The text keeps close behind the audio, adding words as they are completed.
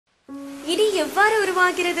இடி எவ்வாறு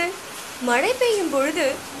உருவாகிறது? மழை பெய்யும் பொழுது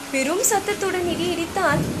பெரும் சத்தத்துடன் இடி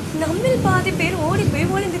இடித்தால் நம்மில் பாதி பேர் ஓடி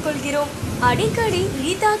போய் ஒளிந்து கொள்கிறோம். அடிக்கடி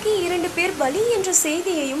இடி தாக்கி 2 பேர் பலி என்ற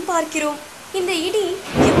செய்தியையும் பார்க்கிறோம். இந்த இடி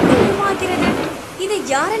எப்படி உருவாகிறது? இதை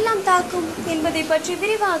யாரெல்லாம் தாக்கும் என்பதை பற்றி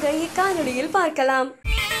விரிவாக இக்காணொளியில் பார்க்கலாம்.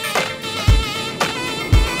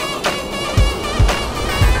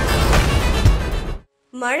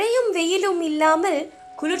 மழையும் வெயிலும் இல்லாமல்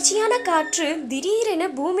குளிர்ச்சியான காற்று திடீரென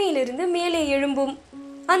பூமியிலிருந்து மேலே எழும்பும்.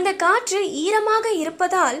 அந்த காற்று ஈரமாக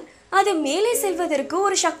இருப்பதால் அது மேலே செல்வதற்கு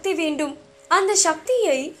ஒரு சக்தி வேண்டும். அந்த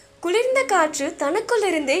சக்தியை குளிர்ந்த காற்று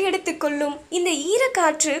தனக்குள்ளிருந்தே எடுத்துக்கொள்ளும். இந்த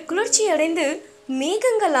ஈரக்காற்று குளிர்ச்சி அடைந்து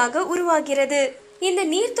மேகங்களாக உருவாகிறது. இந்த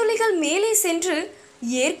நீர்த்துளிகள் மேலே சென்று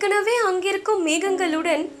ஏற்கனவே அங்கிருக்கும்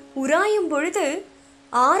மேகங்களுடன் உராயும் பொழுது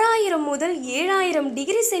 6000 முதல் 7000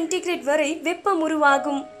 டிகிரி சென்டிகிரேட் வரை வெப்பம்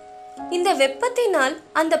உருவாகும். இந்த வெப்பத்தினால்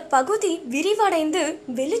அந்த பகுதி விரிவடைந்து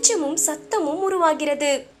வெளிச்சமும் சத்தமும்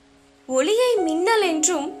உருவாகிறது. ஒளியை மின்னல்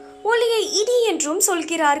என்றும் ஒளியை இடி என்றும்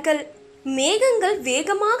சொல்கிறார்கள். மேகங்கள்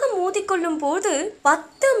வேகமாக மோதிக்கொள்ளும் போது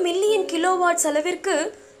 10 மில்லியன் கிலோவாட்ஸ் அளவிற்கு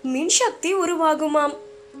மின்சக்தி உருவாகுமாம்.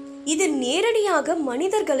 இது நேரடியாக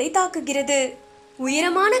மனிதர்களை தாக்குகிறது.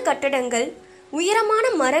 உயரமான கட்டடங்கள், உயரமான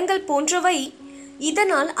மரங்கள் போன்றவை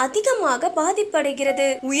இதனால் அதிகமாக பாதிப்படைகிறது.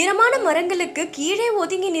 உயரமான மரங்களுக்கு கீழே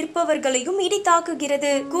ஒதுங்கி நிற்பவர்களையும் இடி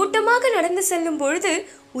தாக்குகிறது. கூட்டமாக நடந்து செல்லும் பொழுது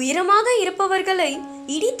உயரமாக இருப்பவர்களை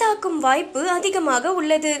இடி தாக்கும் வாய்ப்பு அதிகமாக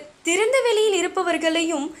உள்ளது. திறந்த வெளியில்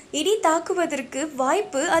இருப்பவர்களையும் இடி தாக்குவதற்கு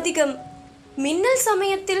வாய்ப்பு அதிகம். மின்னல்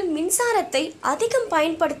சமயத்தில் மின்சாரத்தை அதிகம்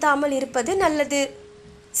பயன்படுத்தாமல் இருப்பது நல்லது.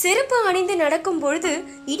 செருப்பு அணிந்து நடக்கும் பொழுது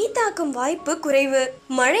இடி தாக்கும் வாய்ப்பு குறைவு.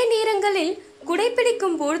 மழை நேரங்களில்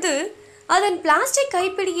குடைப்பிடிக்கும் பொழுது அதன் பிளாஸ்டிக்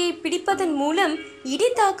கைப்பிடியை பிடிப்பதன் மூலம் இடி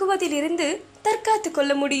தாக்குவதிலிருந்து தற்காத்து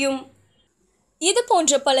கொள்ள முடியும். இது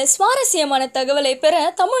போன்ற பல சுவாரஸ்யமான தகவலை பெற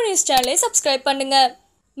தமிழ் நியூஸ் சேனலை சப்ஸ்கிரைப் பண்ணுங்க.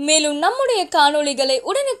 மேலும் நம்முடைய காணொளிகளை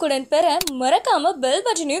உடனுக்குடன் பெற மறக்காம பெல்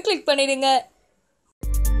பட்டனையும் கிளிக் பண்ணிடுங்க.